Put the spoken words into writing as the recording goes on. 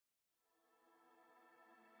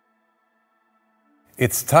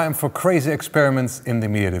It's time for crazy experiments in the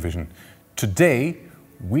media division. Today,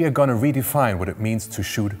 we are going to redefine what it means to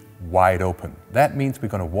shoot wide open. That means we're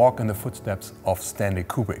going to walk in the footsteps of Stanley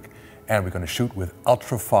Kubrick, and we're going to shoot with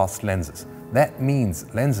ultra-fast lenses. That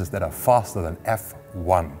means lenses that are faster than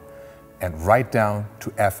f1 and right down to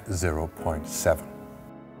f0.7.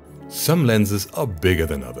 Some lenses are bigger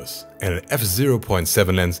than others, and an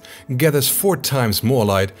f0.7 lens gathers 4 times more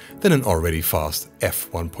light than an already fast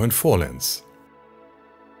f1.4 lens.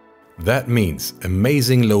 That means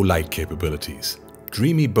amazing low light capabilities,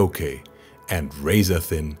 dreamy bokeh, and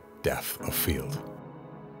razor-thin depth of field.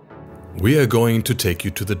 We are going to take you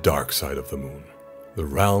to the dark side of the moon, the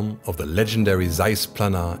realm of the legendary Zeiss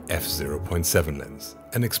Planar f0.7 lens,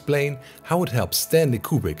 and explain how it helps Stanley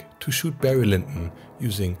Kubrick to shoot Barry Lyndon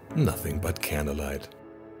using nothing but candlelight.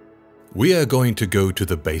 We are going to go to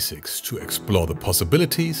the basics to explore the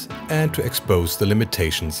possibilities and to expose the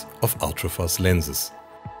limitations of ultrafast lenses.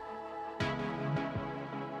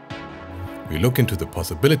 We look into the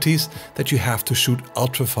possibilities that you have to shoot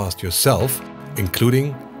ultrafast yourself,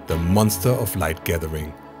 including the monster of light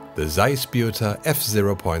gathering, the Zeiss Biotar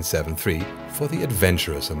f0.73 for the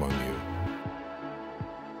adventurers among you.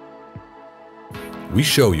 We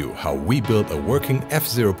show you how we build a working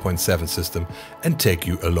f0.7 system and take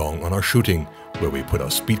you along on our shooting, where we put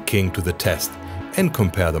our Speed King to the test and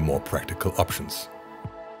compare the more practical options.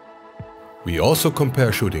 We also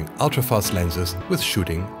compare shooting ultrafast lenses with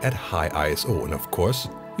shooting at high ISO and of course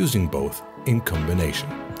using both in combination.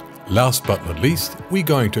 Last but not least, we're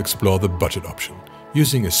going to explore the budget option,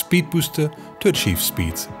 using a speed booster to achieve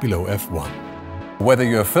speeds below f1. Whether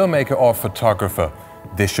you're a filmmaker or photographer,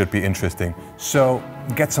 this should be interesting. So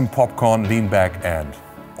get some popcorn, lean back and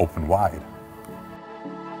open wide.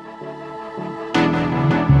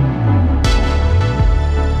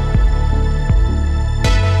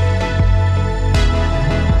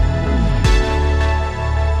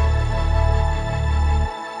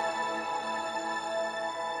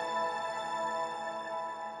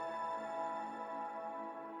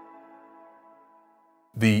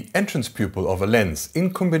 The entrance pupil of a lens,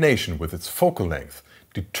 in combination with its focal length,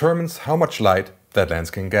 determines how much light that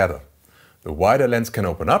lens can gather. The wider a lens can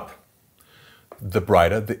open up, the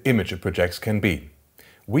brighter the image it projects can be.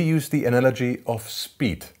 We use the analogy of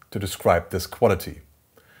speed to describe this quality.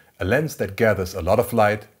 A lens that gathers a lot of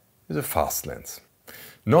light is a fast lens.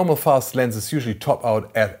 Normal fast lenses usually top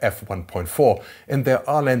out at f1.4, and there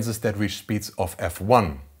are lenses that reach speeds of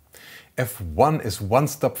f1. f1 is one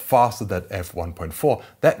step faster than f1.4.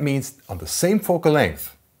 That means on the same focal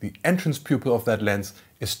length, the entrance pupil of that lens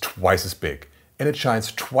is twice as big, and it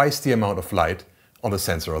shines twice the amount of light on the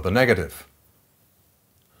sensor or the negative.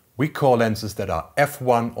 We call lenses that are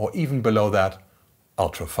f1 or even below that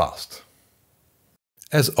ultra fast.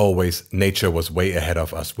 As always, nature was way ahead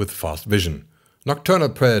of us with fast vision. Nocturnal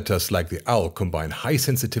predators like the owl combine high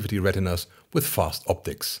sensitivity retinas with fast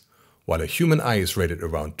optics. While a human eye is rated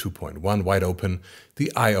around 2.1 wide open,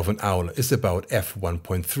 the eye of an owl is about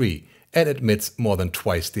f1.3 and emits more than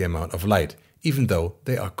twice the amount of light, even though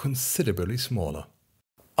they are considerably smaller.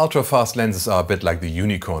 Ultra-fast lenses are a bit like the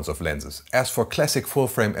unicorns of lenses. As for classic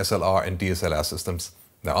full-frame SLR and DSLR systems,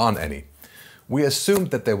 there aren't any. We assumed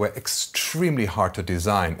that they were extremely hard to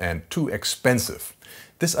design and too expensive.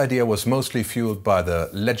 This idea was mostly fueled by the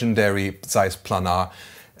legendary Zeiss Planar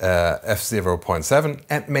f0.7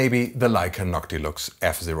 and maybe the Leica Noctilux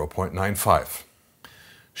f0.95.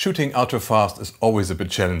 Shooting ultra-fast is always a bit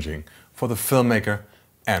challenging for the filmmaker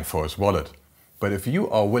and for his wallet. But if you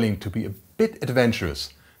are willing to be a bit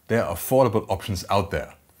adventurous, there are affordable options out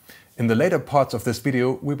there. In the later parts of this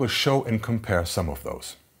video, we will show and compare some of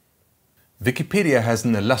those. Wikipedia has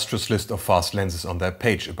an illustrious list of fast lenses on their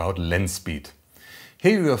page about lens speed.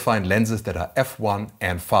 Here you will find lenses that are f1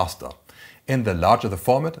 and faster. And the larger the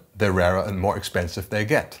format, the rarer and more expensive they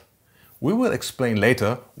get. We will explain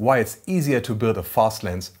later why it's easier to build a fast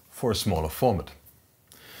lens for a smaller format.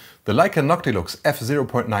 The Leica Noctilux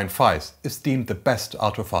f0.95 is deemed the best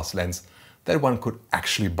ultrafast lens that one could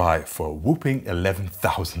actually buy for a whopping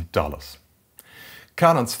 $11,000.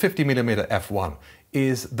 Canon's 50mm f1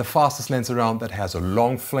 is the fastest lens around that has a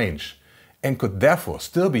long flange and could therefore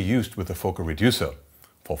still be used with a focal reducer.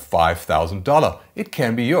 For $5,000 it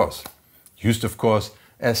can be yours. Used of course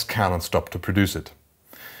as Canon stopped to produce it.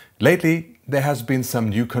 Lately there has been some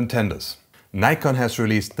new contenders. Nikon has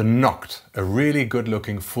released the Noct, a really good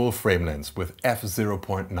looking full frame lens with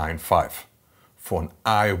f0.95 for an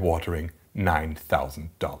eye-watering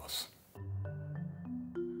 $9,000.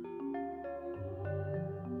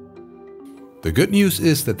 The good news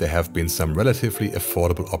is that there have been some relatively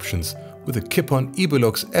affordable options with the Kipon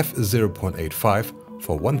Ibelux f0.85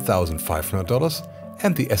 for $1,500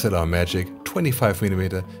 and the SLR Magic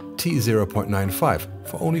 25mm T0.95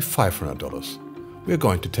 for only $500. We are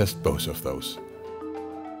going to test both of those.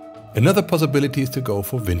 Another possibility is to go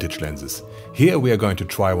for vintage lenses. Here we are going to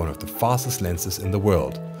try one of the fastest lenses in the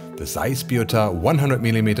world, the Zeiss Biotar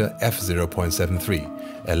 100mm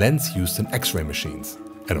f0.73, a lens used in X-ray machines.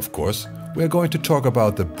 And of course, we are going to talk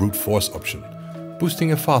about the brute force option,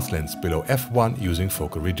 boosting a fast lens below f1 using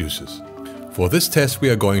focal reducers. For this test we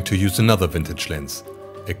are going to use another vintage lens,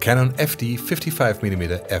 a Canon FD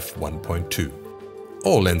 55mm f1.2.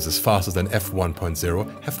 All lenses faster than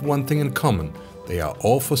f1.0 have one thing in common. They are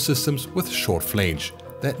all for systems with short flange.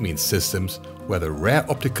 That means systems where the rare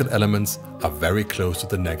optical elements are very close to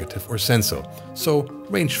the negative or sensor, so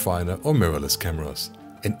rangefinder or mirrorless cameras.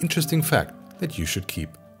 An interesting fact that you should keep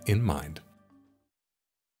in mind.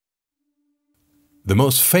 The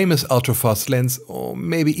most famous ultrafast lens, or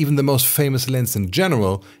maybe even the most famous lens in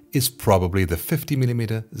general, is probably the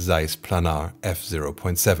 50mm Zeiss Planar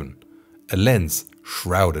f0.7, a lens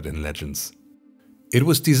shrouded in legends. It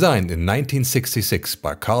was designed in 1966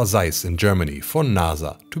 by Carl Zeiss in Germany for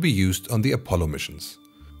NASA to be used on the Apollo missions.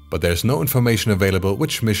 But there's no information available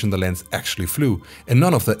which mission the lens actually flew, and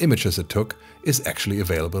none of the images it took is actually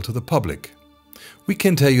available to the public. We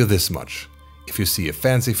can tell you this much. If you see a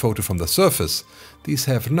fancy photo from the surface, these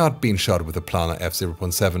have not been shot with the Planar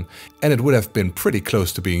f0.7, and it would have been pretty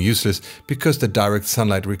close to being useless because the direct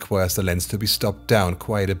sunlight requires the lens to be stopped down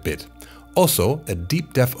quite a bit. Also, a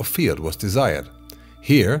deep depth of field was desired.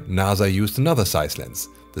 Here, NASA used another Zeiss lens,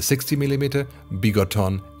 the 60mm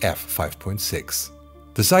Bigoton f5.6.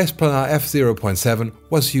 The Zeiss Planar f0.7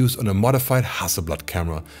 was used on a modified Hasselblad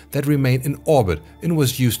camera that remained in orbit and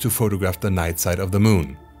was used to photograph the night side of the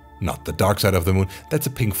moon. Not the dark side of the moon, that's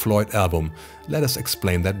a Pink Floyd album. Let us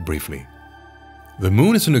explain that briefly. The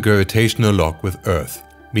moon is in a gravitational lock with Earth,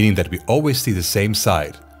 meaning that we always see the same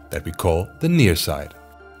side, that we call the near side.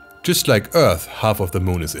 Just like Earth, half of the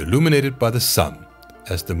moon is illuminated by the sun.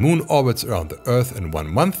 As the moon orbits around the Earth in 1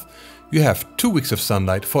 month, you have 2 weeks of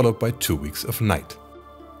sunlight followed by 2 weeks of night.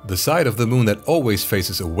 The side of the moon that always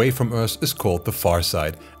faces away from Earth is called the far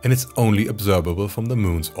side, and it's only observable from the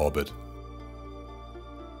moon's orbit.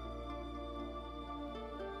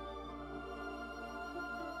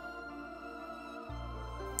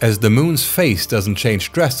 As the moon's face doesn't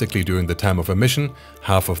change drastically during the time of emission,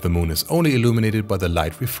 half of the moon is only illuminated by the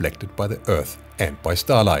light reflected by the Earth and by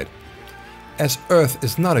starlight. As Earth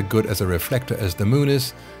is not as good as a reflector as the moon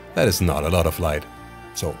is, that is not a lot of light.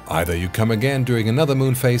 So either you come again during another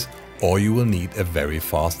moon phase, or you will need a very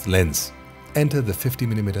fast lens. Enter the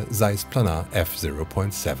 50mm Zeiss Planar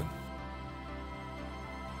f0.7.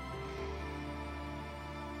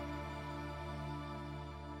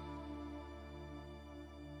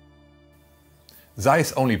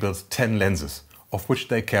 Zeiss only builds 10 lenses, of which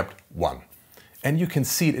they kept 1. And you can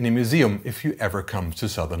see it in a museum if you ever come to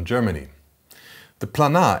southern Germany. The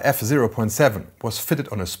Planar f0.7 was fitted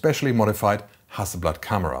on a specially modified Hasselblad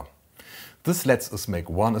camera. This lets us make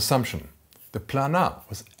one assumption. The Planar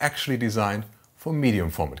was actually designed for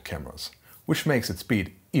medium format cameras, which makes its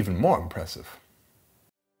speed even more impressive.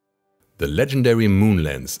 The legendary moon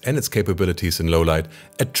lens and its capabilities in low light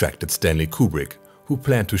attracted Stanley Kubrick, who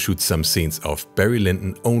planned to shoot some scenes of Barry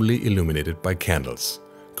Lyndon only illuminated by candles,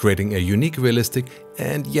 creating a unique, realistic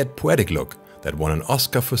and yet poetic look that won an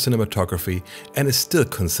Oscar for cinematography and is still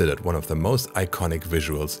considered one of the most iconic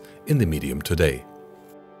visuals in the medium today.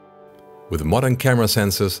 With modern camera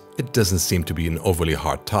sensors, it doesn't seem to be an overly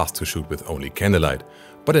hard task to shoot with only candlelight,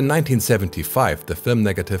 but in 1975 the film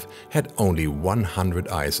negative had only 100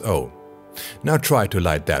 ISO. Now try to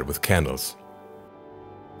light that with candles.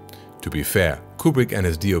 To be fair, Kubrick and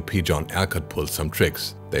his DOP John Alcott pulled some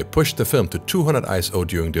tricks. They pushed the film to 200 ISO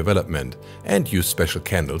during development and used special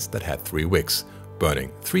candles that had 3 wicks,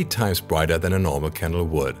 burning 3 times brighter than a normal candle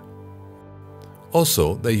would.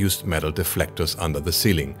 Also, they used metal deflectors under the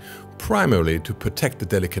ceiling, primarily to protect the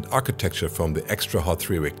delicate architecture from the extra hot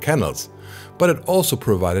 3-wick candles, but it also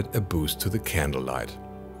provided a boost to the candlelight.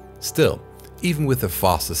 Still, even with the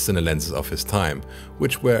fastest cine lenses of his time,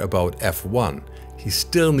 which were about f1, he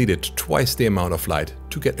still needed twice the amount of light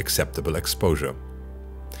to get acceptable exposure.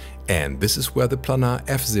 And this is where the Planar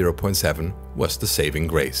f0.7 was the saving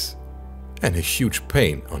grace. And a huge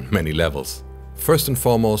pain on many levels. First and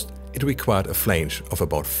foremost, it required a flange of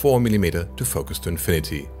about 4mm to focus to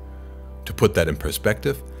infinity. To put that in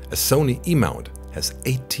perspective, a Sony E-mount has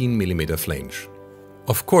 18mm flange.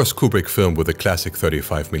 Of course, Kubrick filmed with a classic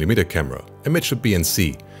 35mm camera, a Mitchell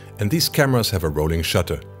B&C, and these cameras have a rolling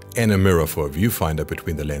shutter and a mirror for a viewfinder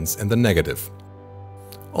between the lens and the negative.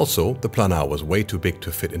 Also, the Planar was way too big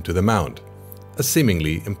to fit into the mount, a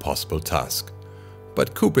seemingly impossible task.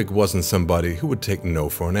 But Kubrick wasn't somebody who would take no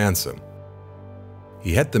for an answer.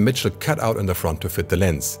 He had the Mitchell cut out in the front to fit the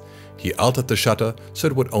lens. He altered the shutter so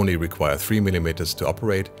it would only require 3 mm to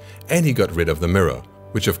operate, and he got rid of the mirror,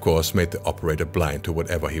 which of course made the operator blind to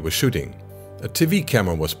whatever he was shooting. A TV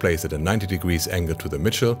camera was placed at a 90 degrees angle to the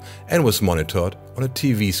Mitchell and was monitored on a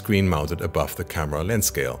TV screen mounted above the camera lens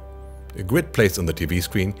scale. A grid placed on the TV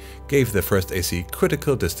screen gave the first AC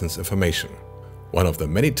critical distance information. One of the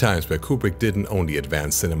many times where Kubrick didn't only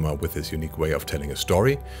advance cinema with his unique way of telling a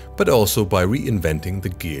story, but also by reinventing the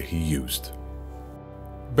gear he used.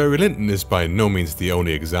 Barry Lyndon is by no means the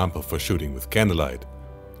only example for shooting with candlelight.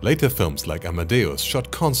 Later films like Amadeus shot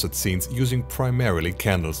concert scenes using primarily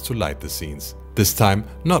candles to light the scenes. This time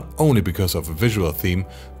not only because of a visual theme,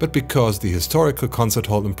 but because the historical concert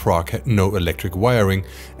hall in Prague had no electric wiring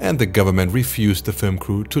and the government refused the film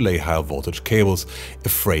crew to lay high voltage cables,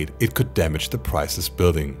 afraid it could damage the priceless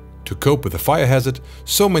building. To cope with the fire hazard,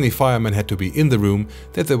 so many firemen had to be in the room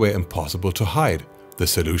that they were impossible to hide. The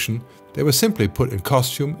solution? They were simply put in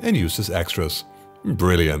costume and used as extras.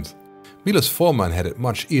 Brilliant. Milos Forman had it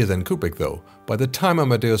much easier than Kubrick though. By the time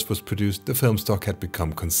Amadeus was produced, the film stock had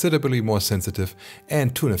become considerably more sensitive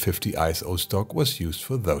and 250 ISO stock was used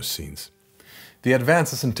for those scenes. The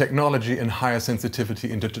advances in technology and higher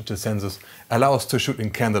sensitivity in digital sensors allow us to shoot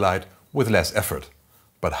in candlelight with less effort.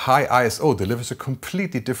 But high ISO delivers a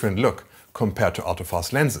completely different look compared to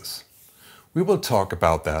ultrafast lenses. We will talk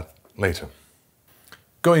about that later.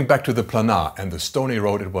 Going back to the Planar and the stony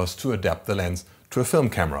road it was to adapt the lens to a film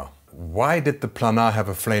camera. Why did the Planar have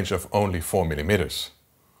a flange of only 4 mm?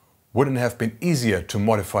 Wouldn't it have been easier to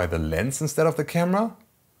modify the lens instead of the camera?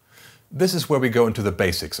 This is where we go into the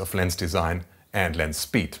basics of lens design and lens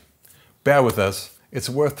speed. Bear with us, it's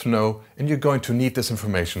worth to know and you're going to need this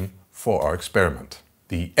information for our experiment.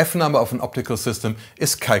 The F number of an optical system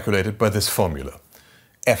is calculated by this formula.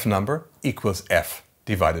 F number equals F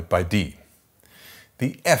divided by D.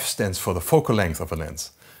 The F stands for the focal length of a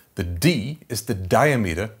lens. The D is the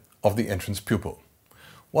diameter of the entrance pupil.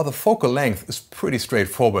 While the focal length is pretty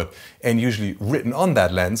straightforward and usually written on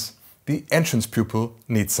that lens, the entrance pupil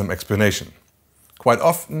needs some explanation. Quite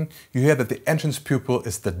often you hear that the entrance pupil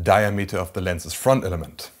is the diameter of the lens's front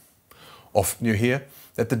element. Often you hear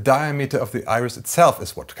that the diameter of the iris itself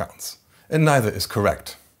is what counts, and neither is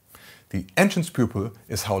correct. The entrance pupil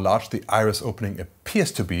is how large the iris opening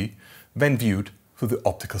appears to be when viewed through the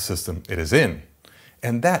optical system it is in.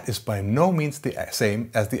 And that is by no means the same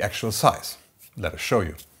as the actual size. Let us show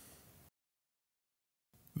you.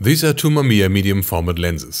 These are two Mamiya medium format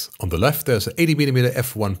lenses. On the left there's an 80mm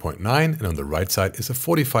f1.9 and on the right side is a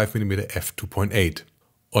 45mm f2.8.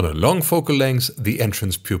 On a long focal length the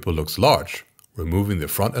entrance pupil looks large. Removing the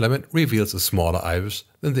front element reveals a smaller iris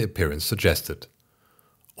than the appearance suggested.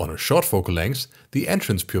 On a short focal length the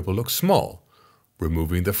entrance pupil looks small.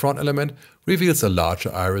 Removing the front element reveals a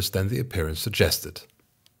larger iris than the appearance suggested.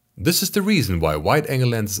 This is the reason why wide-angle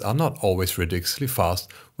lenses are not always ridiculously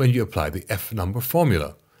fast when you apply the F number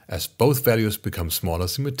formula. As both values become smaller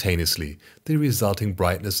simultaneously, the resulting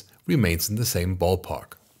brightness remains in the same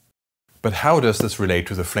ballpark. But how does this relate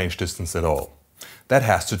to the flange distance at all? That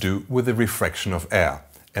has to do with the refraction of air.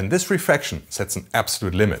 And this refraction sets an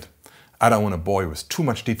absolute limit. I don't want to bore you with too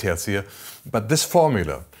much details here, but this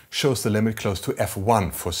formula shows the limit close to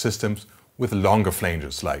F1 for systems with longer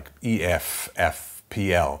flanges like EF, F,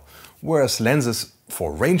 PL, whereas lenses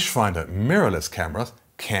for rangefinder mirrorless cameras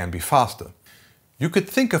can be faster. You could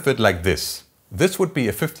think of it like this. This would be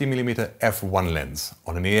a 50mm f1 lens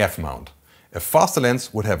on an EF mount. A faster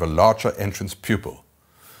lens would have a larger entrance pupil.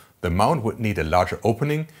 The mount would need a larger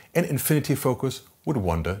opening and infinity focus would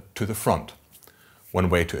wander to the front. One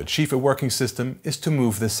way to achieve a working system is to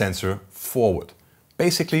move the sensor forward.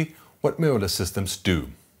 Basically what mirrorless systems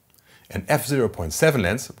do. An f0.7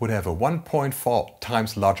 lens would have a 1.4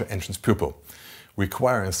 times larger entrance pupil,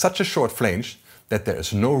 requiring such a short flange that there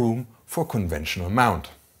is no room for a conventional mount.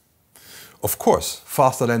 Of course,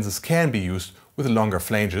 faster lenses can be used with longer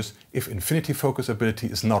flanges if infinity focus ability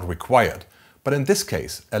is not required, but in this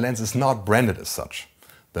case a lens is not branded as such.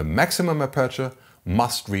 The maximum aperture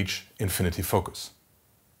must reach infinity focus.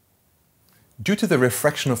 Due to the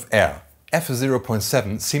refraction of air,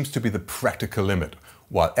 f0.7 seems to be the practical limit,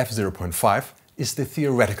 while f0.5 is the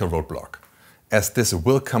theoretical roadblock. As this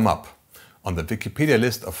will come up. On the Wikipedia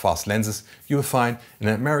list of fast lenses you will find an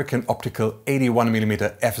American optical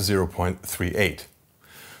 81mm f0.38.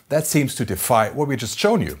 That seems to defy what we just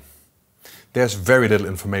shown you. There's very little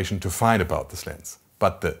information to find about this lens,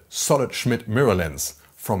 but the solid Schmidt mirror lens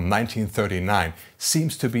from 1939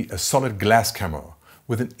 seems to be a solid glass camera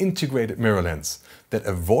with an integrated mirror lens that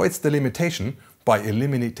avoids the limitation by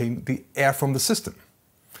eliminating the air from the system.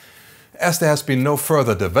 As there has been no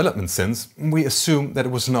further development since, we assume that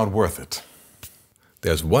it was not worth it.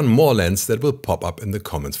 There's one more lens that will pop up in the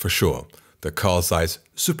comments for sure. The Carl Zeiss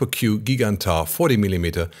Super Q Gigantar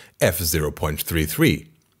 40mm f0.33.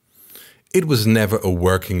 It was never a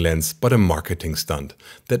working lens but a marketing stunt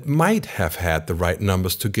that might have had the right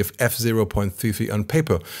numbers to give f0.33 on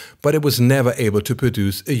paper, but it was never able to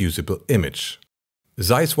produce a usable image.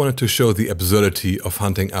 Zeiss wanted to show the absurdity of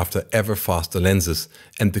hunting after ever faster lenses,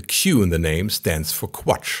 and the Q in the name stands for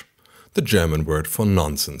Quatsch, the German word for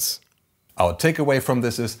nonsense. Our takeaway from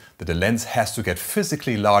this is that the lens has to get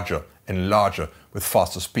physically larger and larger with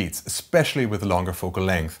faster speeds, especially with longer focal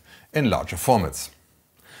length in larger formats.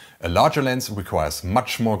 A larger lens requires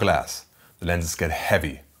much more glass. The lenses get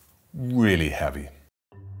heavy, really heavy.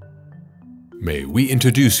 May we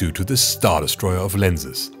introduce you to the star destroyer of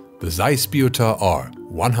lenses, the Zeiss Biotar R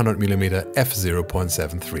 100mm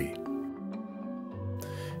f0.73.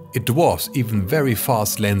 It dwarfs even very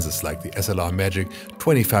fast lenses like the SLR Magic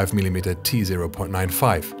 25mm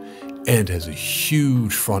t0.95 and has a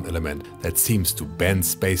huge front element that seems to bend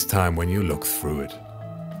space-time when you look through it.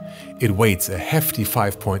 It weighs a hefty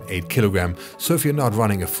 5.8 kg, so if you're not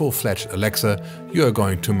running a full-fledged Alexa, you are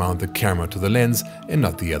going to mount the camera to the lens and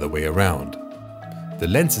not the other way around. The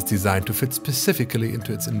lens is designed to fit specifically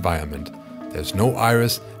into its environment. There's no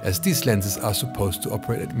iris, as these lenses are supposed to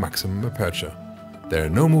operate at maximum aperture. There are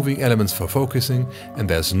no moving elements for focusing, and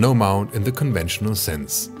there's no mount in the conventional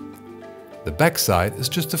sense. The backside is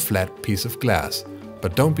just a flat piece of glass,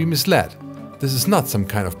 but don't be misled. This is not some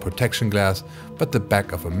kind of protection glass, but the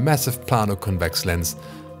back of a massive Planar convex lens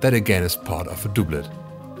that again is part of a doublet.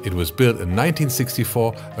 It was built in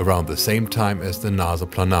 1964 around the same time as the NASA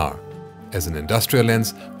Planar. As an industrial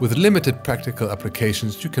lens with limited practical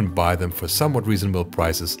applications, you can buy them for somewhat reasonable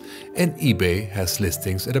prices, and eBay has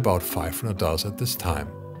listings at about $500 at this time.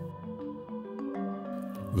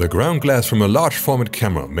 The ground glass from a large format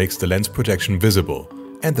camera makes the lens projection visible,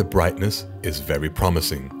 and the brightness is very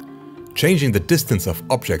promising. Changing the distance of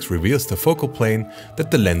objects reveals the focal plane that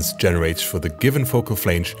the lens generates for the given focal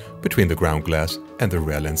flange between the ground glass and the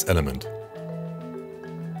rear lens element.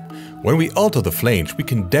 When we alter the flange, we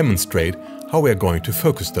can demonstrate how we are going to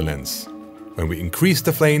focus the lens. When we increase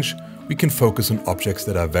the flange, we can focus on objects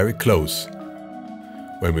that are very close.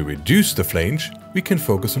 When we reduce the flange, we can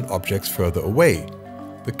focus on objects further away.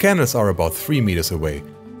 The candles are about 3 meters away.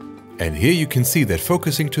 And here you can see that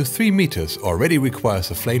focusing to 3 meters already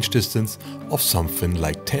requires a flange distance of something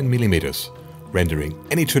like 10 millimeters, rendering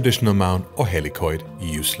any traditional mount or helicoid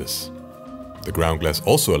useless. The ground glass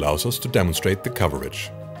also allows us to demonstrate the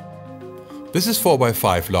coverage. This is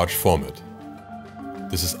 4x5 large format.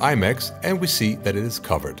 This is IMAX, and we see that it is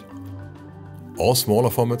covered. All smaller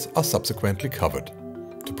formats are subsequently covered.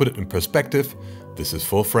 To put it in perspective, this is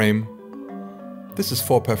full frame, this is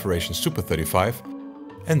 4 perforation Super 35,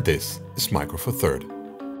 and this is Micro Four Third.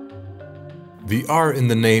 The R in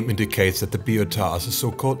the name indicates that the Biotar is a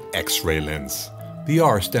so-called X-ray lens. The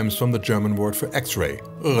R stems from the German word for X-ray,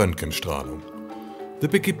 Röntgenstrahlung. The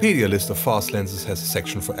Wikipedia list of fast lenses has a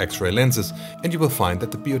section for X-ray lenses, and you will find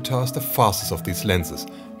that the Biotar is the fastest of these lenses,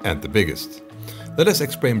 and the biggest. Let us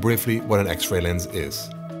explain briefly what an X-ray lens is.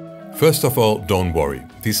 First of all, don't worry,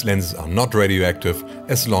 these lenses are not radioactive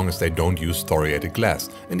as long as they don't use thoriated glass,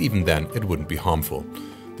 and even then it wouldn't be harmful.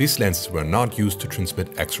 These lenses were not used to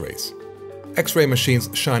transmit X-rays. X-ray machines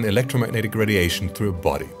shine electromagnetic radiation through a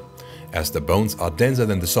body. As the bones are denser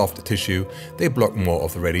than the soft tissue, they block more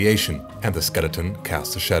of the radiation, and the skeleton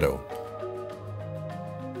casts a shadow.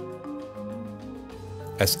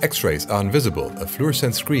 As X-rays are invisible, a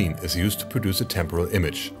fluorescent screen is used to produce a temporal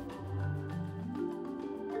image.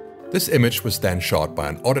 This image was then shot by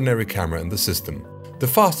an ordinary camera in the system. The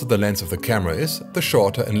faster the lens of the camera is, the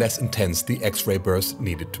shorter and less intense the X-ray burst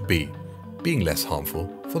needed to be, being less harmful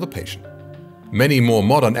for the patient. Many more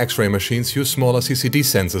modern X-ray machines use smaller CCD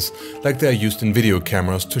sensors, like they are used in video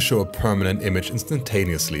cameras to show a permanent image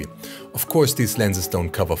instantaneously. Of course, these lenses don't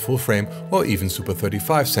cover full frame or even Super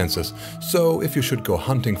 35 sensors, so if you should go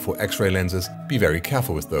hunting for X-ray lenses, be very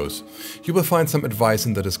careful with those. You will find some advice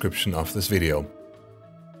in the description of this video.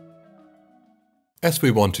 As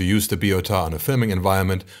we want to use the Biotar in a filming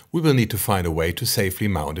environment, we will need to find a way to safely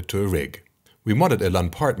mount it to a rig. We modded a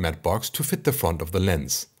Lampard matte box to fit the front of the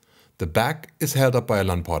lens. The back is held up by a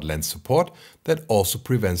Lampard lens support that also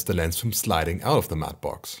prevents the lens from sliding out of the matte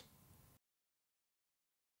box.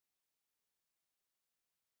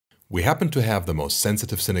 We happen to have the most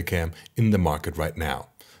sensitive Cinecam in the market right now.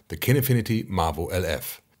 the Kinefinity Marvo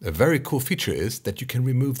LF. A very cool feature is that you can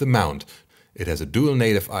remove the mount. It has a dual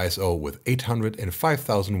native ISO with 800 and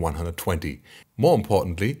 5120. More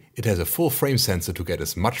importantly, it has a full frame sensor to get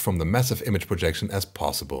as much from the massive image projection as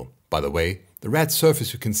possible. By the way, the red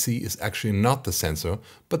surface you can see is actually not the sensor,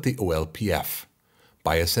 but the OLPF.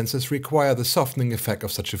 Bias sensors require the softening effect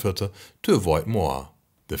of such a filter to avoid moire.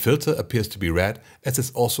 The filter appears to be red as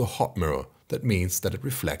it's also a hot mirror. That means that it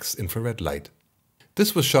reflects infrared light.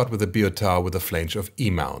 This was shot with a Biotar with a flange of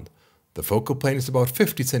E-mount. The focal plane is about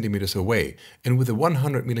 50 centimeters away, and with a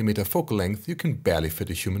 100mm focal length you can barely fit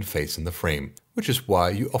a human face in the frame, which is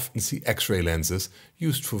why you often see X-ray lenses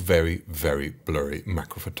used for very, very blurry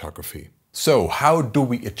macrophotography. So how do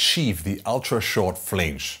we achieve the ultra-short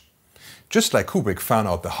flange? Just like Kubrick found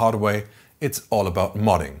out the hard way, it's all about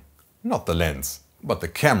modding. Not the lens, but the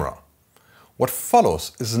camera. What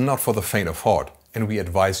follows is not for the faint of heart, and we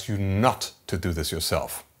advise you not to do this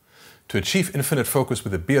yourself. To achieve infinite focus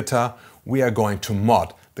with the Biotar, we are going to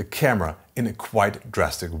mod the camera in a quite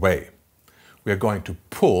drastic way. We are going to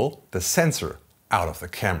pull the sensor out of the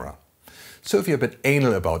camera. So if you're a bit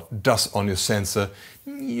anal about dust on your sensor,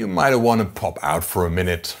 you might want to pop out for a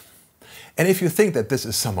minute. And if you think that this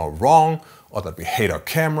is somehow wrong or that we hate our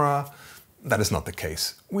camera, that is not the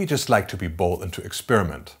case. We just like to be bold and to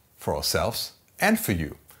experiment for ourselves and for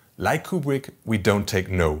you. Like Kubrick, we don't take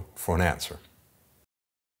no for an answer.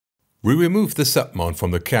 We remove the submount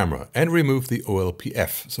from the camera and remove the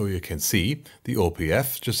OLPF, so you can see the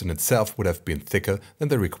OLPF just in itself would have been thicker than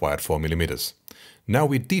the required 4mm. Now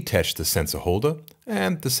we detach the sensor holder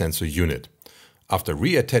and the sensor unit. After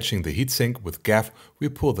reattaching the heatsink with gaff, we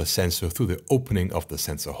pull the sensor through the opening of the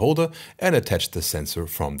sensor holder and attach the sensor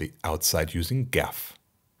from the outside using gaff.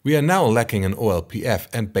 We are now lacking an OLPF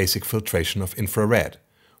and basic filtration of infrared.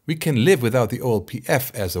 We can live without the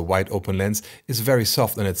OLPF as a wide open lens is very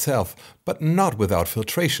soft in itself, but not without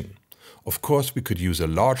filtration. Of course, we could use a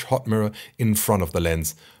large hot mirror in front of the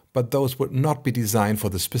lens, but those would not be designed for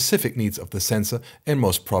the specific needs of the sensor and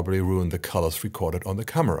most probably ruin the colors recorded on the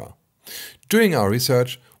camera. During our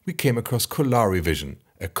research, we came across Kolari Vision,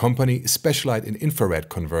 a company specialized in infrared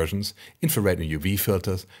conversions, infrared and UV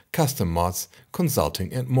filters, custom mods,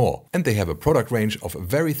 consulting and more. And they have a product range of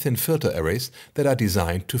very thin filter arrays that are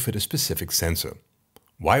designed to fit a specific sensor.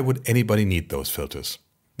 Why would anybody need those filters?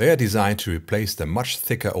 They are designed to replace the much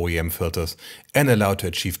thicker OEM filters and allow to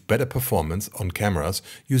achieve better performance on cameras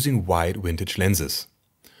using wide vintage lenses.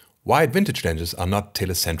 Wide vintage lenses are not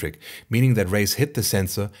telecentric, meaning that rays hit the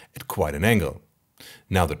sensor at quite an angle.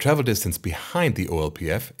 Now the travel distance behind the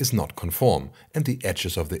OLPF is not conform and the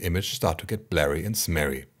edges of the image start to get blurry and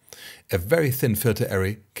smeary. A very thin filter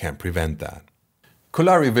array can prevent that.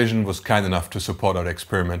 Kolari Vision was kind enough to support our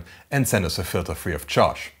experiment and send us a filter free of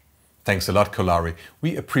charge. Thanks a lot, Kolari.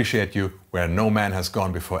 We appreciate you where no man has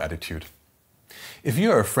gone before attitude. If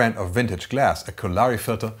you are a friend of vintage glass, a Kolari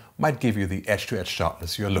filter might give you the edge-to-edge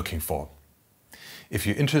sharpness you are looking for. If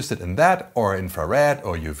you're interested in that or infrared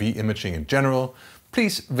or UV imaging in general,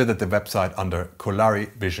 please visit the website under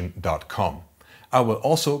kolarivision.com. I will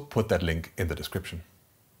also put that link in the description.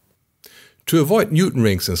 To avoid Newton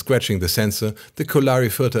rings and scratching the sensor, the Kolari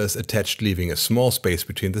filter is attached, leaving a small space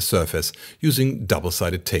between the surface using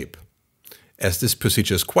double-sided tape. As this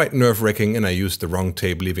procedure is quite nerve-wracking and I used the wrong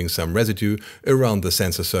tape leaving some residue around the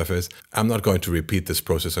sensor surface, I'm not going to repeat this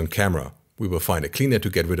process on camera. We will find a cleaner to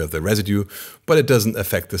get rid of the residue, but it doesn't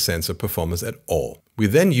affect the sensor performance at all. We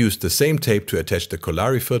then used the same tape to attach the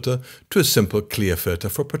Kolari filter to a simple clear filter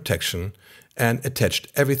for protection and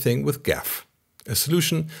attached everything with gaff. A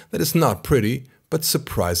solution that is not pretty, but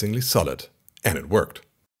surprisingly solid. And it worked.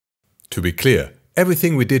 To be clear,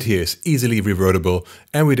 everything we did here is easily revertible,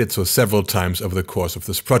 and we did so several times over the course of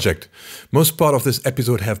this project. Most part of this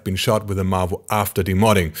episode have been shot with a Marvo after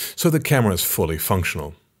demodding, so the camera is fully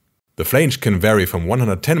functional. The flange can vary from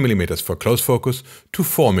 110mm for close focus to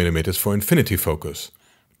 4mm for infinity focus.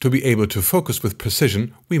 To be able to focus with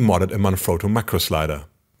precision, we modded a Manfrotto macro slider.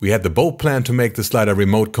 We had the bold plan to make the slider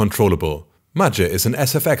remote controllable. Maja is an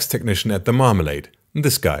SFX technician at the Marmalade,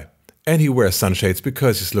 this guy. And he wears sunshades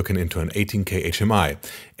because he's looking into an 18K HMI.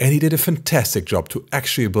 And he did a fantastic job to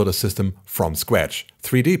actually build a system from scratch,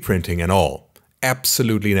 3D printing and all.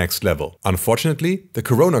 Absolutely next level. Unfortunately, the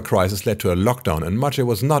corona crisis led to a lockdown and Maja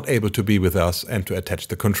was not able to be with us and to attach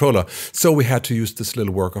the controller, so we had to use this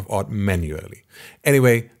little work of art manually.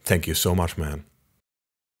 Anyway, thank you so much, man.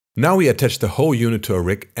 Now we attach the whole unit to a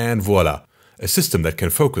rig and voila! A system that can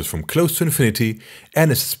focus from close to infinity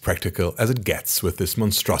and is as practical as it gets with this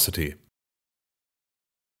monstrosity.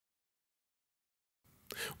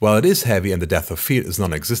 While it is heavy and the depth of field is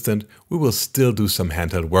non-existent, we will still do some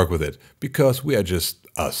handheld work with it, because we are just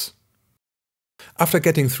us. After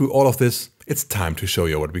getting through all of this, it's time to show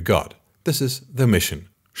you what we got. This is the Mission,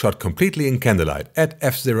 shot completely in candlelight at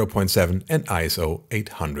f0.7 and ISO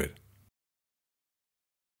 800.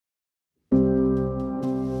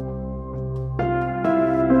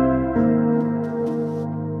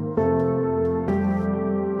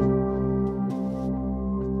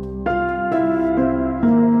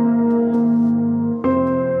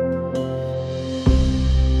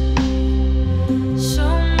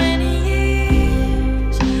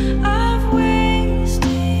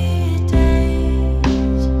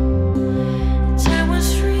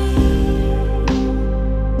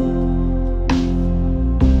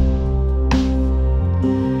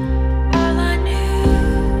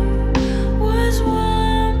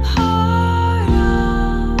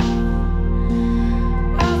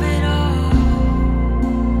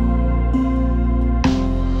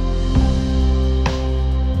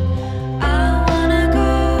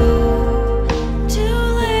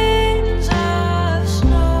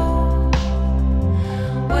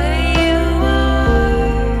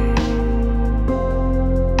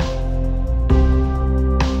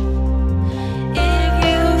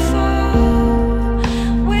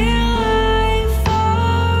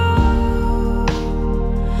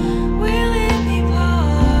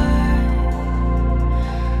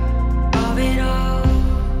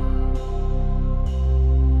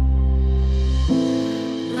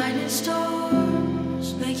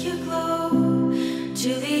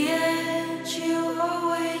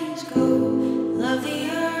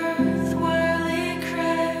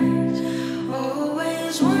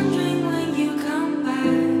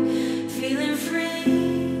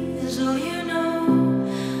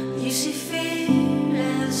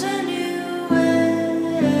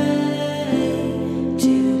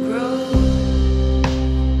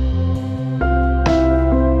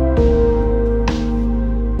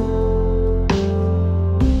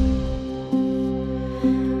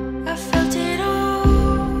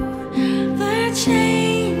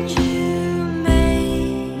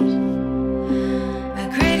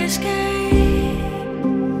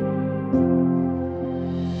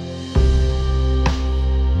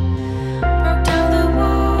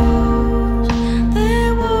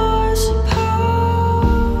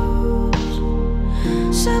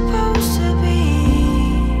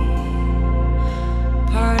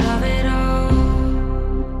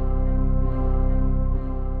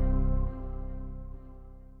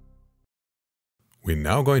 We're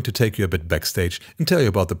now going to take you a bit backstage and tell you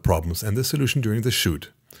about the problems and the solution during the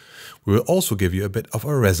shoot. We will also give you a bit of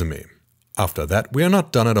a resume. After that, we are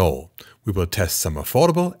not done at all. We will test some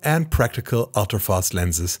affordable and practical ultrafast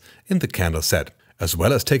lenses in the candle set, as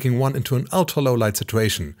well as taking one into an ultra-low light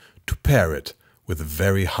situation to pair it with a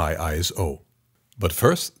very high ISO. But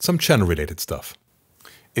first, some channel-related stuff.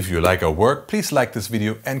 If you like our work, please like this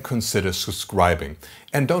video and consider subscribing.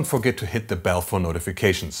 And don't forget to hit the bell for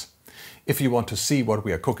notifications. If you want to see what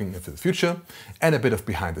we are cooking in the future and a bit of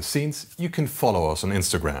behind the scenes, you can follow us on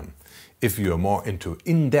Instagram. If you are more into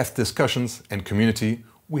in-depth discussions and community,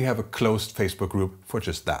 we have a closed Facebook group for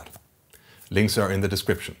just that. Links are in the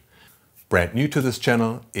description. Brand new to this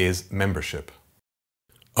channel is membership.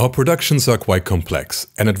 Our productions are quite complex,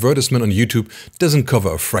 and advertisement on YouTube doesn't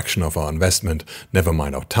cover a fraction of our investment, never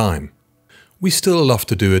mind our time. We still love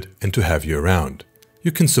to do it and to have you around.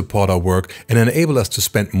 You can support our work and enable us to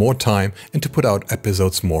spend more time and to put out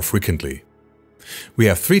episodes more frequently. We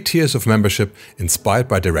have 3 tiers of membership inspired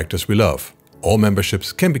by directors we love. All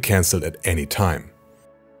memberships can be cancelled at any time.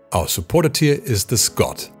 Our supporter tier is the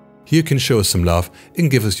Scott. Here you can show us some love and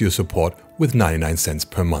give us your support with 99 cents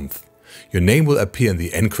per month. Your name will appear in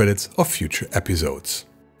the end credits of future episodes.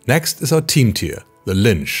 Next is our team tier, the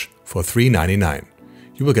Lynch, for $3.99.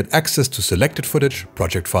 You will get access to selected footage,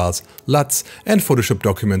 project files, LUTs and Photoshop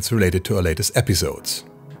documents related to our latest episodes.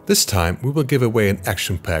 This time we will give away an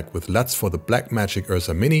action pack with LUTs for the Blackmagic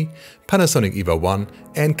Ursa Mini, Panasonic EVA 1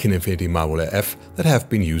 and Kinefinity Marmalade F that have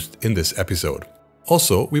been used in this episode.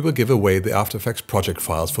 Also, we will give away the After Effects project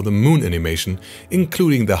files for the moon animation,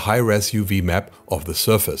 including the high-res UV map of the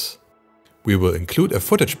surface. We will include a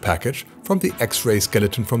footage package from the X-ray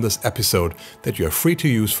skeleton from this episode that you are free to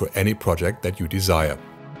use for any project that you desire.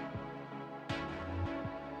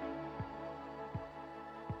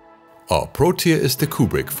 Our Pro tier is the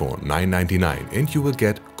Kubrick for $9.99 and you will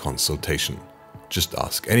get consultation. Just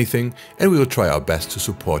ask anything and we will try our best to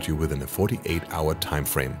support you within a 48-hour time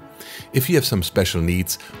frame. If you have some special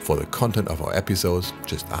needs for the content of our episodes,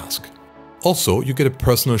 just ask. Also, you get a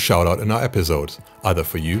personal shout out in our episodes, either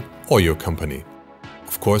for you or your company.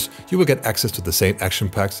 Of course, you will get access to the same action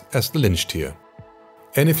packs as the Lynch tier.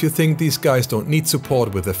 And if you think these guys don't need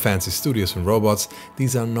support with their fancy studios and robots,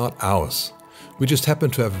 these are not ours. We just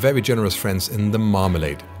happen to have very generous friends in the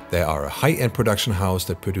Marmalade. They are a high-end production house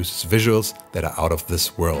that produces visuals that are out of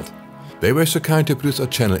this world. They were so kind to produce our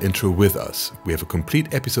channel intro with us. We have a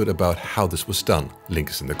complete episode about how this was done. Link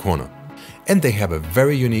is in the corner. And they have a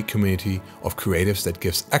very unique community of creatives that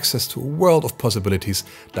gives access to a world of possibilities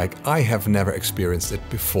like I have never experienced it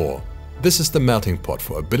before. This is the melting pot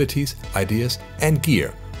for abilities, ideas and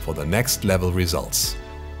gear for the next level results.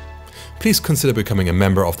 Please consider becoming a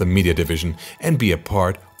member of the media division and be a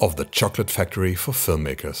part of the chocolate factory for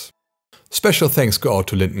filmmakers. Special thanks go out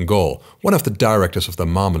to Lyndon Gaul, one of the directors of the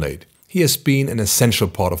Marmalade. He has been an essential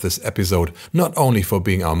part of this episode, not only for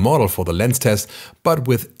being our model for the lens test, but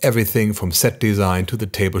with everything from set design to the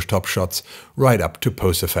tabletop shots, right up to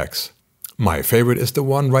post effects. My favorite is the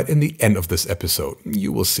one right in the end of this episode.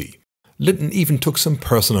 You will see. Lyndon even took some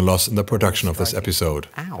personal loss in the production of this episode.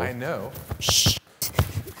 Ow. I know. Shh.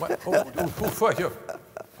 What?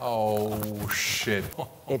 Oh, shit.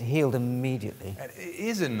 It healed immediately. It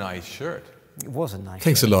is a nice shirt. It was a nice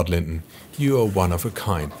Thanks shirt. a lot, Lyndon. You are one of a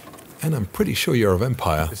kind. And I'm pretty sure you're a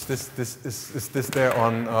vampire. Is this there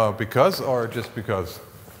on because or just because?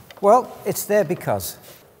 Well, it's there because.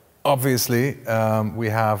 Obviously, we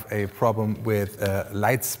have a problem with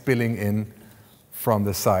light spilling in from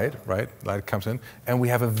the side, right? Light comes in. And we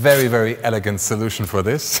have a very, very elegant solution for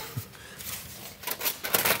this.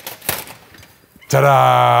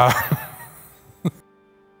 Ta-da!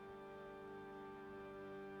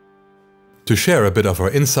 To share a bit of our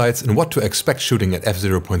insights in what to expect shooting at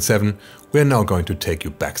f0.7, we are now going to take you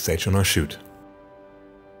backstage on our shoot.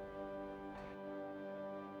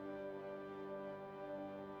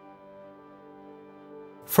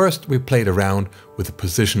 First, we played around with the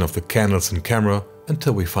position of the candles and camera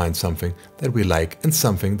until we find something that we like and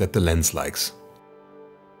something that the lens likes.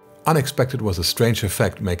 Unexpected was a strange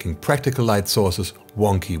effect making practical light sources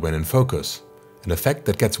wonky when in focus. An effect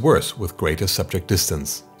that gets worse with greater subject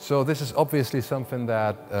distance. So this is obviously something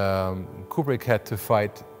that Kubrick had to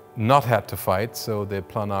fight, so the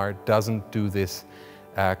Planar doesn't do this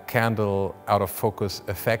candle out of focus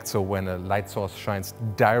effect, so when a light source shines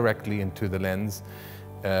directly into the lens,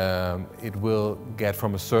 it will get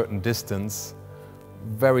from a certain distance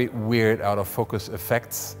very weird out of focus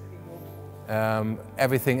effects.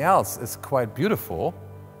 Everything else is quite beautiful,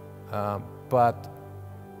 but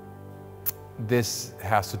this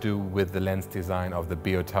has to do with the lens design of the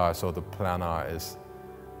Biotar, so the Planar is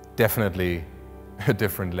definitely a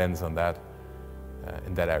different lens on that,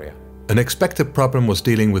 in that area. An expected problem was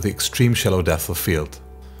dealing with the extreme shallow depth of field.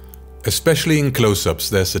 Especially in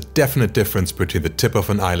close-ups, there's a definite difference between the tip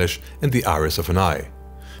of an eyelash and the iris of an eye.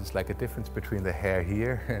 It's like a difference between the hair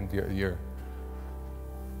here and your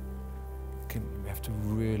you have to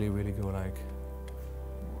really, really go like...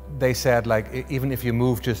 They said, like, even if you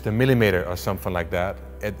move just a millimeter or something like that,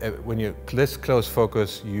 when you're this close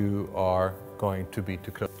focus, you are going to be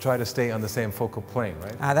too close. Try to stay on the same focal plane,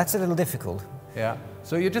 right? That's a little difficult. Yeah.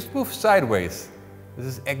 So you just move sideways. This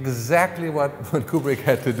is exactly what Kubrick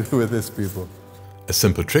had to do with his people. A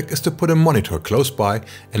simple trick is to put a monitor close by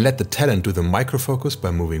and let the talent do the microfocus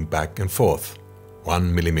by moving back and forth,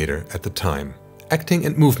 1 millimeter at a time. Acting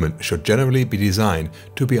and movement should generally be designed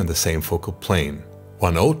to be on the same focal plane.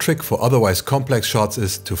 One old trick for otherwise complex shots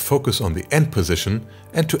is to focus on the end position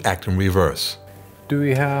and to act in reverse. Do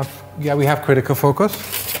we have... Yeah, we have critical focus.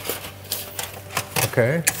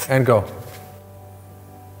 Okay, and go.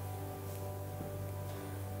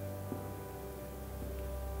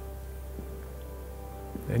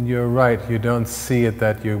 And you're right, you don't see it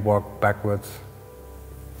that you walk backwards.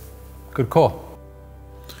 Good call.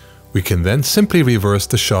 We can then simply reverse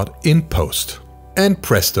the shot in post. And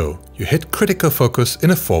presto, you hit critical focus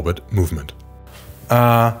in a forward movement.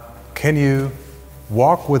 Can you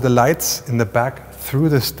walk with the lights in the back through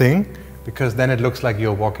this thing? Because then it looks like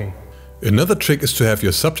you're walking. Another trick is to have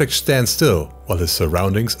your subject stand still while his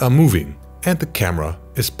surroundings are moving and the camera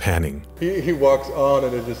is panning. He walks on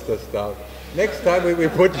and it just does down. Next time we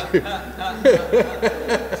put you...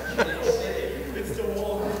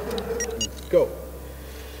 Go.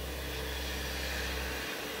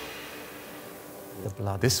 The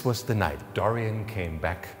blood. This was the night Dorian came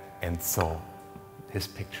back and saw his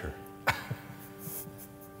picture.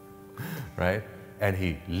 Right? And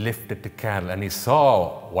he lifted the candle and he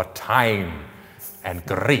saw what time and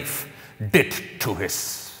grief did to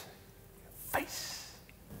his face.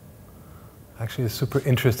 Actually, it's super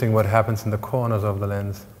interesting what happens in the corners of the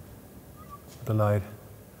lens. The light.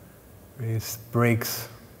 It breaks.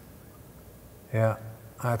 Yeah.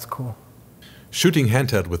 That's cool. Shooting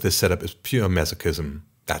handheld with this setup is pure masochism.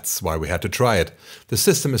 That's why we had to try it. The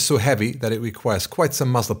system is so heavy that it requires quite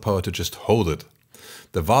some muscle power to just hold it.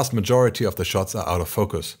 The vast majority of the shots are out of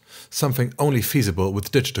focus, something only feasible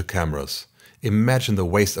with digital cameras. Imagine the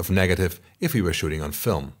waste of negative if we were shooting on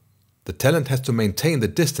film. The talent has to maintain the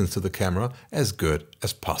distance to the camera as good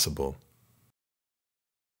as possible.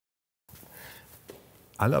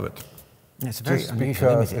 I love it. It's a very Just unusual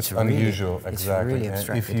because image. it's unusual, really, exactly. It's really And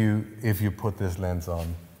abstracted. if you put this lens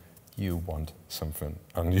on, you want something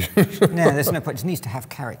unusual. No, there's no point. It needs to have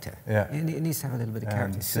character. Yeah. It needs to have a little bit of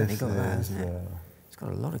character. It's certainly got that, hasn't it? It's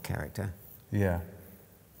got a lot of character. Yeah.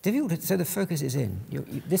 So the focus is in.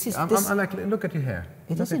 This is. I like, look at your hair.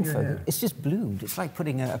 It is in focus. It's just bloomed. It's like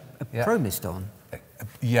putting a pro mist on.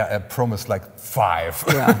 Yeah, a pro mist like 5.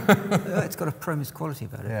 Yeah. It's got a pro mist quality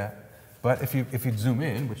about it. Yeah. But if you zoom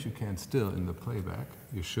in, which you can still in the playback,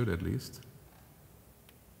 you should at least,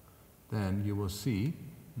 then you will see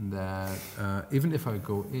that even if I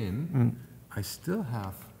go in, I still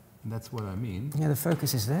have, and that's what I mean. Yeah, the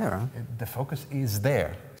focus is there. Huh? The focus is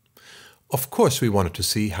there. Of course we wanted to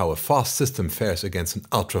see how a fast system fares against an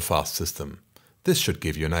ultra-fast system. This should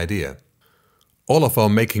give you an idea. All of our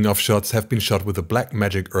making-of shots have been shot with the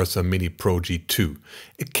Blackmagic Ursa Mini Pro G2,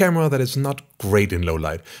 a camera that is not great in low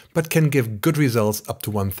light, but can give good results up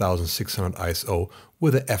to 1600 ISO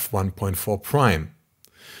with a f1.4 prime.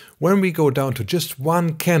 When we go down to just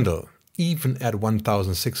one candle, even at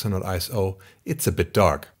 1600 ISO, it's a bit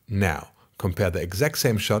dark. Now, compare the exact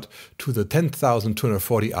same shot to the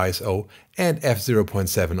 10240 ISO and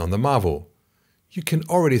f0.7 on the Mavo. You can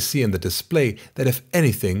already see in the display that if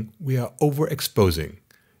anything, we are overexposing.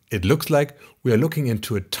 It looks like we are looking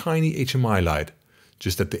into a tiny HMI light,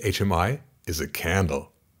 just that the HMI is a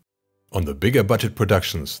candle. On the bigger budget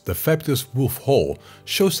productions, the fabulous Wolf Hall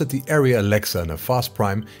shows that the Area Alexa in a fast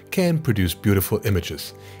prime can produce beautiful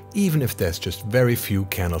images, even if there's just very few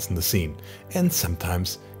candles in the scene, and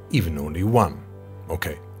sometimes even only one.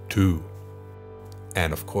 Okay, 2.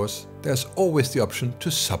 And of course, there's always the option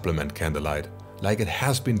to supplement candlelight, like it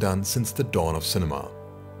has been done since the dawn of cinema.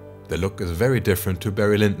 The look is very different to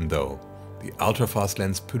Barry Lyndon though. The ultrafast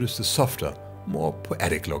lens produced a softer, more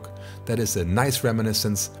poetic look that is a nice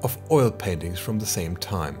reminiscence of oil paintings from the same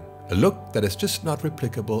time. A look that is just not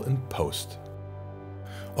replicable in post.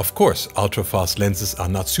 Of course, ultrafast lenses are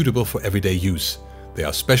not suitable for everyday use. They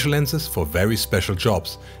are special lenses for very special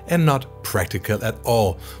jobs and not practical at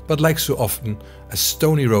all, but like so often, a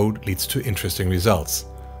stony road leads to interesting results.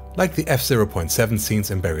 Like the f0.7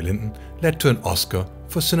 scenes in Barry Lyndon led to an Oscar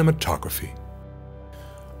for cinematography.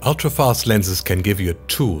 Ultrafast lenses can give you a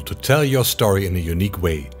tool to tell your story in a unique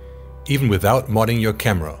way, even without modding your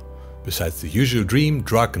camera. Besides the usual dream,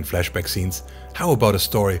 drug and flashback scenes, how about a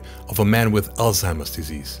story of a man with Alzheimer's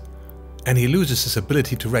disease? And he loses his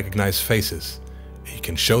ability to recognize faces. And you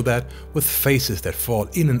can show that with faces that fall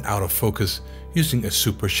in and out of focus using a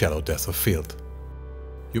super shallow depth of field.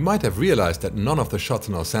 You might have realized that none of the shots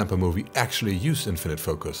in our sample movie actually use infinite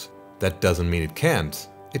focus. That doesn't mean it can't.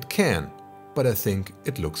 It can, but I think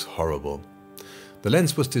it looks horrible. The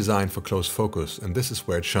lens was designed for close focus and this is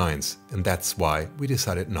where it shines, and that's why we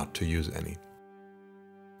decided not to use any.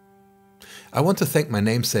 I want to thank my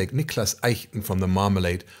namesake Niklas Eichten from the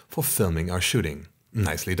Marmalade for filming our shooting.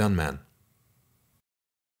 Nicely done, man.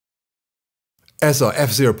 As our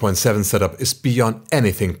f0.7 setup is beyond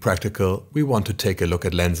anything practical, we want to take a look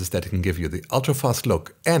at lenses that can give you the ultrafast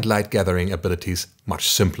look and light gathering abilities much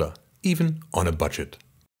simpler, even on a budget.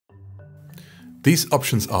 These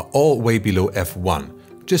options are all way below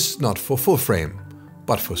f1, just not for full frame,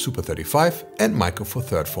 but for Super 35 and Micro Four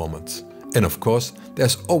Thirds formats. And of course,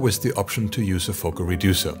 there's always the option to use a focal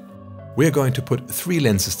reducer. We're going to put 3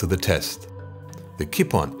 lenses to the test. The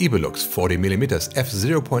Kipon Ibelux 40mm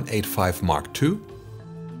f0.85 Mark II,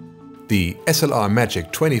 the SLR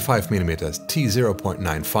Magic 25mm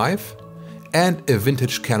t0.95 and a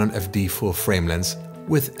Vintage Canon FD full frame lens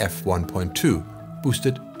with f1.2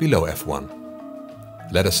 boosted below f1.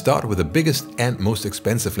 Let us start with the biggest and most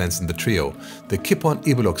expensive lens in the trio, the Kipon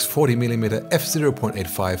Ibelux 40mm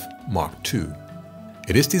f0.85 Mark II.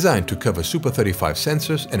 It is designed to cover Super 35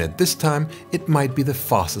 sensors and at this time it might be the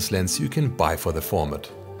fastest lens you can buy for the format.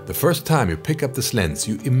 The first time you pick up this lens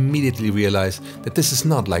you immediately realize that this is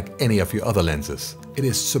not like any of your other lenses. It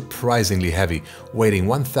is surprisingly heavy, weighing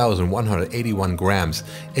 1181 grams,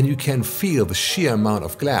 and you can feel the sheer amount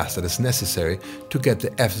of glass that is necessary to get the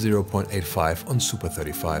f0.85 on Super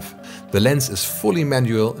 35. The lens is fully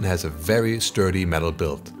manual and has a very sturdy metal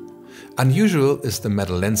build. Unusual is the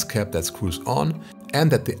metal lens cap that screws on and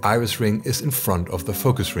that the iris ring is in front of the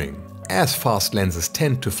focus ring. as fast lenses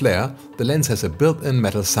tend to flare, the lens has a built-in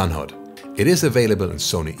metal sun hood. It is available in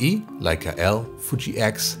Sony E, Leica L, Fuji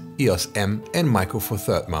X, EOS M and Micro Four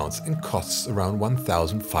Thirds mounts and costs around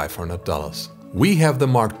 $1,500. We have the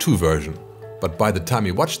Mark II version, but by the time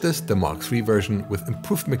you watch this, the Mark III version with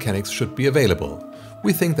improved mechanics should be available.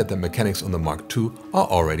 We think that the mechanics on the Mark II are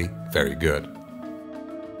already very good.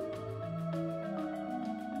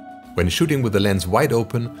 When shooting with the lens wide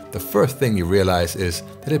open, the first thing you realize is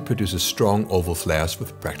that it produces strong oval flares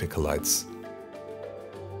with practical lights.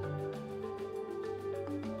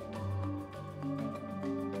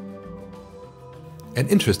 An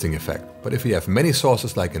interesting effect, but if you have many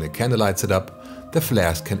sources like in a candlelight setup, the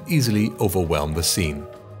flares can easily overwhelm the scene.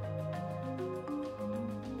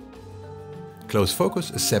 Close focus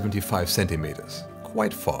is 75 centimeters,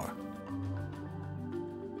 quite far.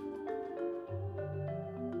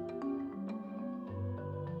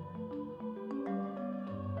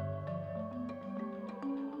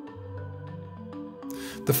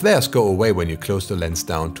 The flares go away when you close the lens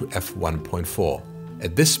down to f1.4.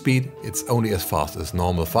 At this speed, it's only as fast as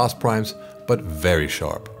normal fast primes, but very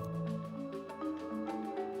sharp.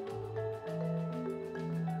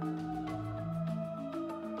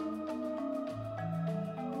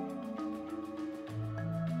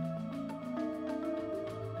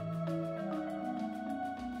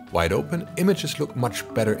 Wide open, images look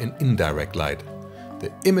much better in indirect light.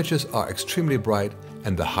 The images are extremely bright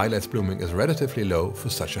and the highlights blooming is relatively low for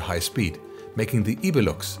such a high speed, making the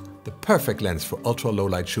Ibelux the perfect lens for ultra-low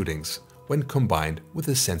light shootings when combined with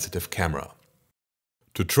a sensitive camera.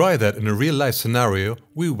 To try that in a real-life scenario,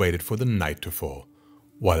 we waited for the night to fall.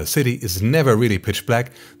 While a city is never really pitch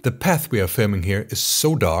black, the path we are filming here is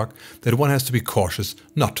so dark that one has to be cautious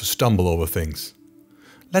not to stumble over things.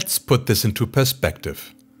 Let's put this into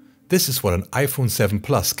perspective. This is what an iPhone 7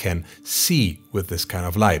 Plus can see with this kind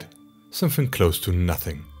of light, something close to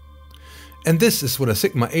nothing. And this is what a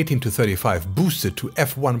Sigma 18-35 boosted to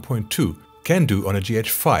f1.2 can do on a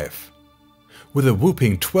GH5. With a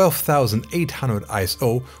whooping 12,800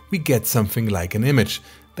 ISO, we get something like an image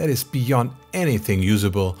that is beyond anything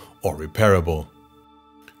usable or repairable.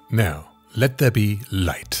 Now, let there be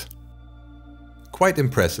light. Quite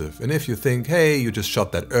impressive, and if you think, hey, you just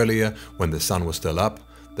shot that earlier when the sun was still up,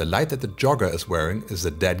 the light that the jogger is wearing is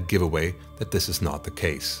a dead giveaway that this is not the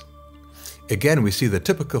case. Again, we see the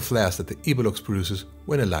typical flares that the Ibelux produces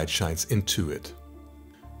when a light shines into it.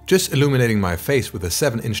 Just illuminating my face with a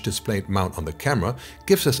 7-inch display mount on the camera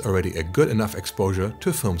gives us already a good enough exposure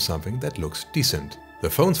to film something that looks decent. The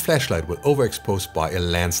phone's flashlight will overexpose by a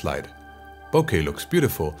landslide. Bokeh looks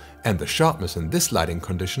beautiful, and the sharpness in this lighting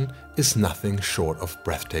condition is nothing short of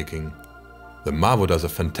breathtaking. The Mavo does a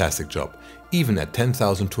fantastic job, even at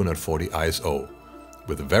 10,240 ISO,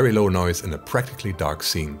 with very low noise in a practically dark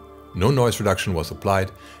scene. No noise reduction was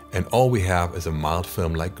applied, and all we have is a mild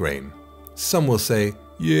film-like grain. Some will say,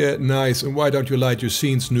 yeah, nice, and why don't you light your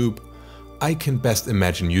scenes, noob? I can best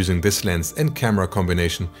imagine using this lens and camera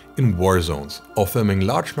combination in war zones, or filming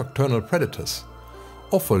large nocturnal predators,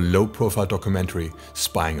 or for low-profile documentary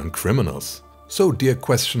spying on criminals. So, dear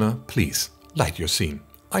questioner, please, light your scene.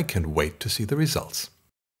 I can't wait to see the results.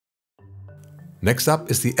 Next up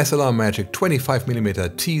is the SLR Magic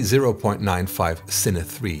 25mm T0.95 Cine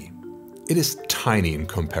 3. It is tiny in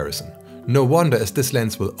comparison. No wonder, as this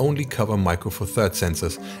lens will only cover Micro Four Thirds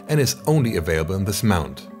sensors and is only available in this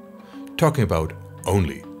mount. Talking about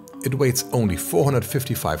only, it weighs only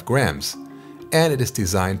 455 grams and it is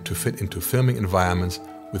designed to fit into filming environments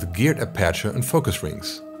with geared aperture and focus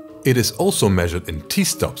rings. It is also measured in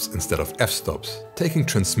T-stops instead of f-stops, taking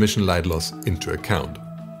transmission light loss into account.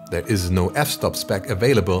 There is no f-stop spec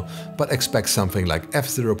available, but expect something like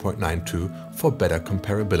f0.92 for better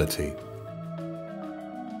comparability.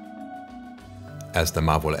 As the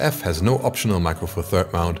Marvel F has no optional Micro Four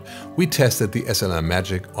Thirds mount, we tested the SLR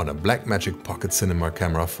Magic on a Blackmagic Pocket Cinema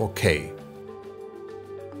camera 4K.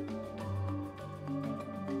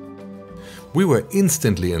 We were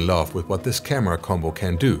instantly in love with what this camera combo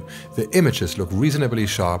can do. The images look reasonably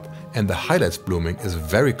sharp and the highlights blooming is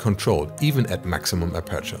very controlled even at maximum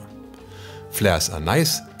aperture. Flares are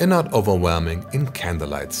nice and not overwhelming in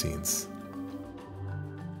candlelight scenes.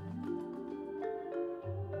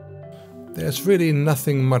 There's really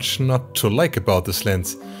nothing much not to like about this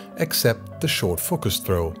lens, except the short focus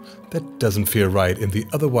throw that doesn't feel right in the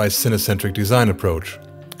otherwise cinecentric design approach.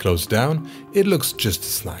 Closed down, it looks just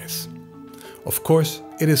as nice. Of course,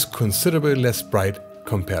 it is considerably less bright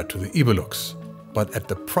compared to the Ibelux, but at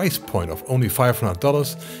the price point of only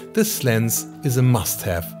 $500, this lens is a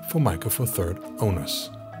must-have for Micro Four Thirds owners.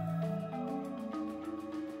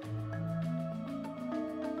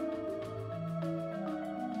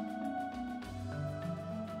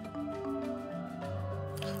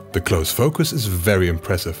 The close focus is very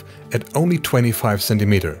impressive at only 25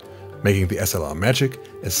 cm, making the SLR Magic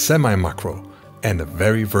a semi-macro and a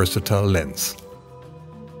very versatile lens.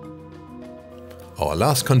 Our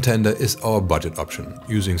last contender is our budget option,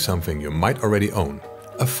 using something you might already own,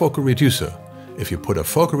 a focal reducer. If you put a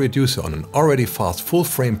focal reducer on an already fast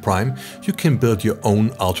full-frame prime, you can build your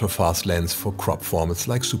own ultra-fast lens for crop formats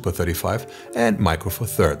like Super 35 and Micro Four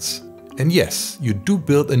Thirds. And yes, you do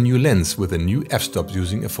build a new lens with a new f-stop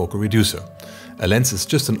using a focal reducer. A lens is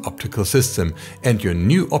just an optical system, and your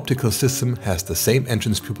new optical system has the same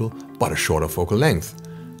entrance pupil but a shorter focal length.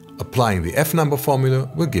 Applying the f-number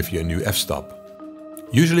formula will give you a new f-stop.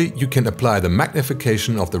 Usually you can apply the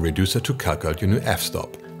magnification of the reducer to calculate your new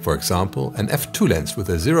f-stop. For example, an f2 lens with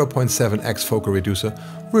a 0.7x focal reducer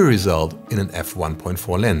will result in an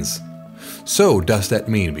f1.4 lens. So does that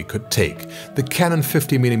mean we could take the Canon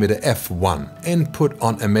 50mm f1 and put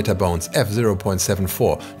on a Metabones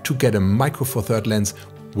f0.74 to get a Micro Four Thirds lens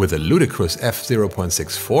with a ludicrous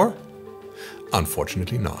f0.64?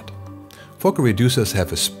 Unfortunately not. Focal reducers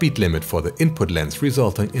have a speed limit for the input lens,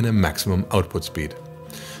 resulting in a maximum output speed.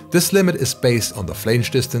 This limit is based on the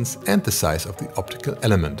flange distance and the size of the optical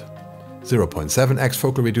element. 0.7x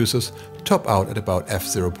focal reducers top out at about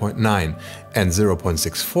f0.9 and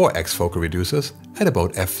 0.64x focal reducers at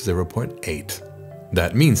about f0.8.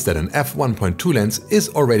 That means that an f1.2 lens is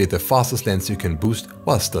already the fastest lens you can boost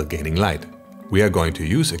while still gaining light. We are going to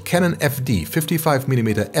use a Canon FD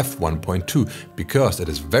 55mm f1.2 because it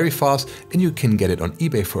is very fast and you can get it on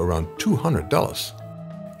eBay for around $200.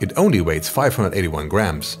 It only weighs 581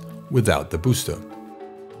 grams, without the booster.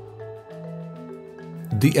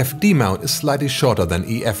 The FD mount is slightly shorter than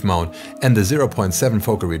EF mount, and the 0.7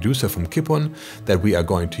 focal reducer from Kipon that we are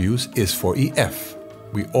going to use is for EF.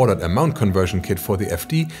 We ordered a mount conversion kit for the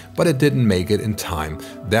FD, but it didn't make it in time,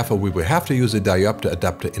 therefore we will have to use a diopter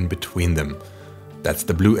adapter in between them. That's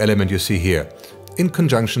the blue element you see here. In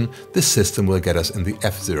conjunction, this system will get us in the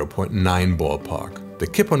f0.9 ballpark. The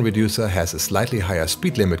Kipon reducer has a slightly higher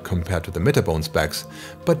speed limit compared to the Metabones specs,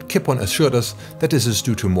 but Kipon assured us that this is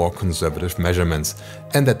due to more conservative measurements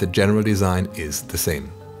and that the general design is the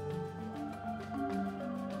same.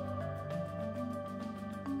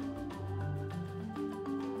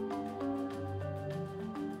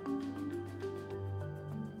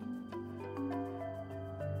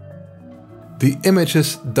 The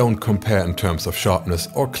images don't compare in terms of sharpness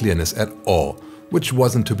or clearness at all, which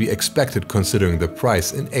wasn't to be expected considering the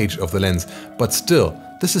price and age of the lens, but still,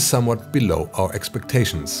 this is somewhat below our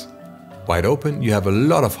expectations. Wide open, you have a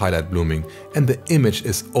lot of highlight blooming and the image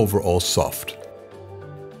is overall soft.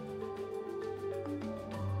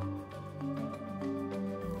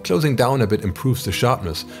 Closing down a bit improves the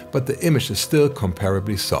sharpness, but the image is still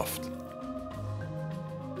comparably soft.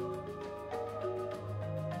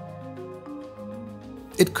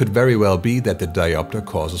 It could very well be that the diopter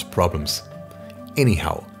causes problems.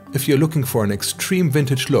 Anyhow, if you're looking for an extreme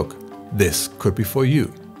vintage look, this could be for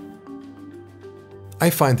you. I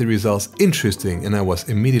find the results interesting and I was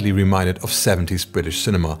immediately reminded of 70s British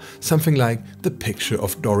cinema, something like The Picture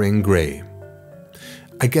of Dorian Gray.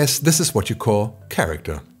 I guess this is what you call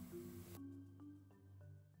character.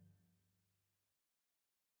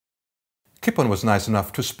 Kipon was nice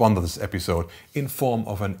enough to sponsor this episode in form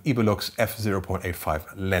of an Ibelux f0.85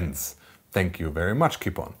 lens. Thank you very much,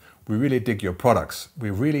 Kipon. We really dig your products. We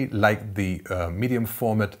really like the medium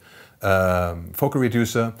format focal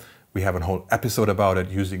reducer. We have a whole episode about it,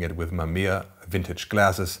 using it with Mamiya vintage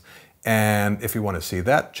glasses. And if you want to see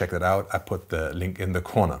that, check that out. I put the link in the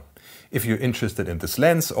corner. If you're interested in this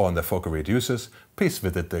lens or in the focal reducers, please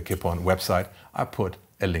visit the Kipon website. I put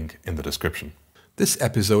a link in the description. This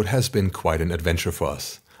episode has been quite an adventure for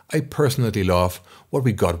us. I personally love what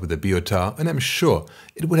we got with the Biotar, and I'm sure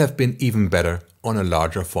it would have been even better on a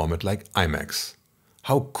larger format like IMAX.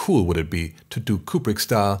 How cool would it be to do Kubrick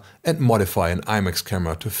style and modify an IMAX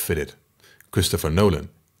camera to fit it? Christopher Nolan,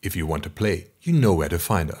 if you want to play, you know where to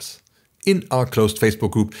find us. In our closed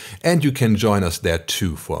Facebook group, and you can join us there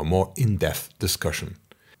too for a more in-depth discussion.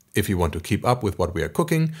 If you want to keep up with what we are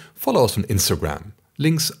cooking, follow us on Instagram.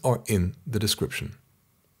 Links are in the description.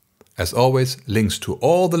 As always, links to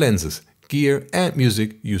all the lenses, gear and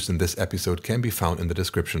music used in this episode can be found in the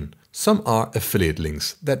description. Some are affiliate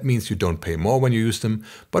links. That means you don't pay more when you use them,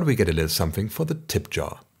 but we get a little something for the tip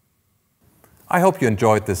jar. I hope you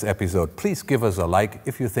enjoyed this episode. Please give us a like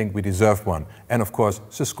if you think we deserve one. And of course,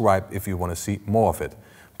 subscribe if you want to see more of it.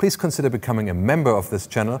 Please consider becoming a member of this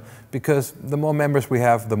channel, because the more members we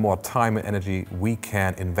have, the more time and energy we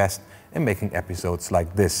can invest in making episodes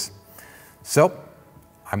like this. So,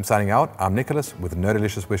 I'm signing out. I'm Nicholas with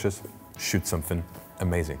Nerdylicious Wishes. Shoot something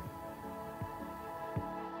amazing.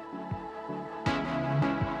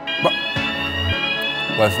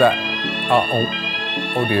 What's that?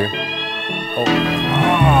 Oh dear. Oh.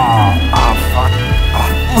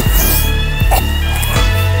 Fuck.